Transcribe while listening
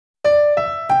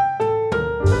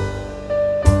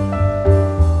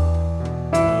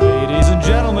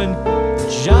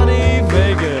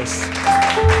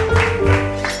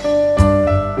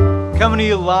to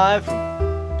you live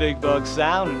from Big Bug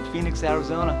Sound in Phoenix,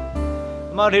 Arizona.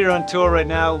 I'm out here on tour right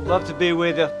now. Love to be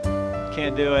with you.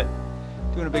 Can't do it.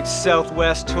 Doing a big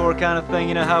Southwest tour kind of thing,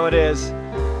 you know how it is.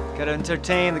 Gotta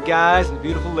entertain the guys and the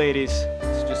beautiful ladies.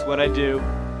 It's just what I do.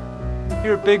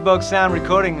 Here at Big Bug Sound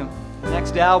recording the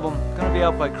next album. Gonna be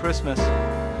out by Christmas.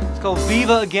 It's called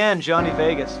Viva Again, Johnny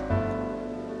Vegas.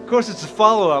 Of course, it's a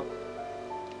follow-up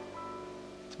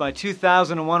to my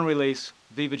 2001 release,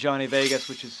 Viva Johnny Vegas,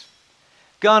 which has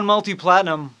gone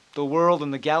multi-platinum the world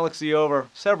and the galaxy over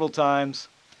several times.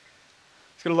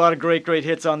 It's got a lot of great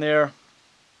hits on there.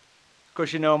 Of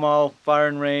course, you know them all. Fire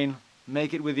and Rain,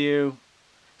 Make It With You,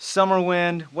 Summer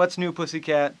Wind, What's New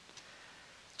Pussycat.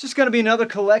 It's just going to be another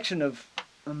collection of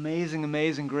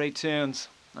amazing great tunes.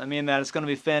 I mean that. It's going to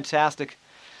be fantastic.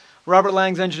 Robert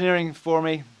Lang's engineering for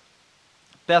me.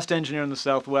 Best engineer in the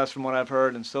Southwest from what I've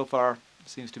heard, and so far it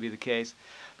seems to be the case.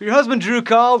 But your husband Drew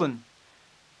called and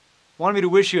wanted me to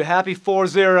wish you a happy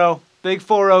 4-0. Big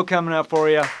 4-0 coming up for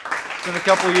you. It's been a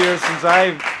couple of years since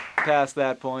I've passed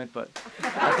that point, but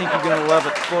I think you're going to love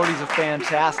it. 40s are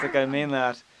fantastic, I mean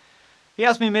that. He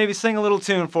asked me to maybe sing a little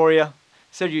tune for you.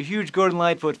 He said you're a huge Gordon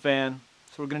Lightfoot fan,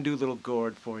 so we're going to do a little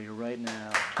Gord for you right now.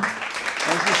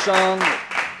 This is a song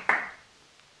that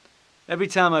every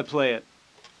time I play it,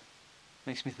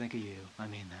 makes me think of you. I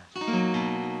mean that.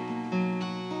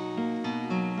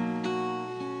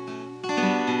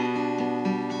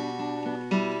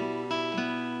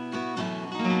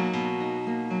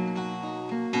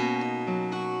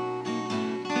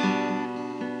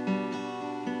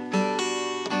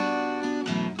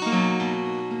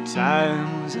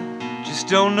 Times I just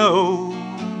don't know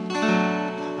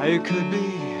how you could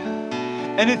be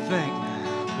anything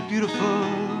but beautiful.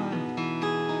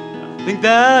 I think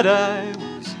that I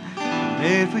was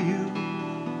made for you,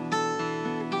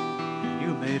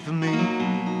 you were made for me.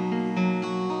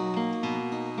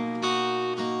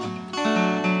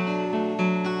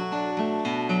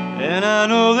 And I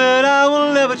know that I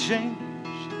will never change,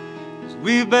 'cause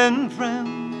we've been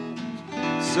friends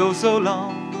so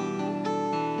long.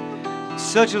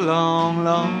 Such a long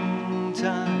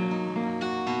time.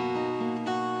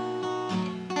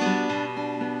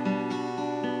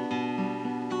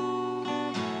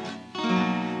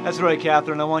 That's right,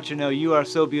 Catherine. I want you to know you are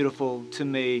so beautiful to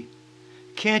me.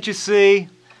 Can't you see?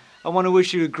 I want to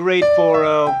wish you a great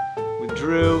 4-0 with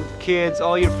Drew, the kids,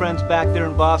 all your friends back there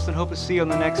in Boston. Hope to see you on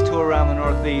the next tour around the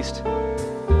Northeast.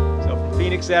 So from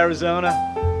Phoenix, Arizona,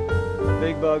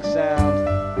 Big Bug Sound,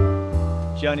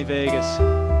 Johnny Vegas.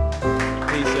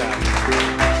 Peace out.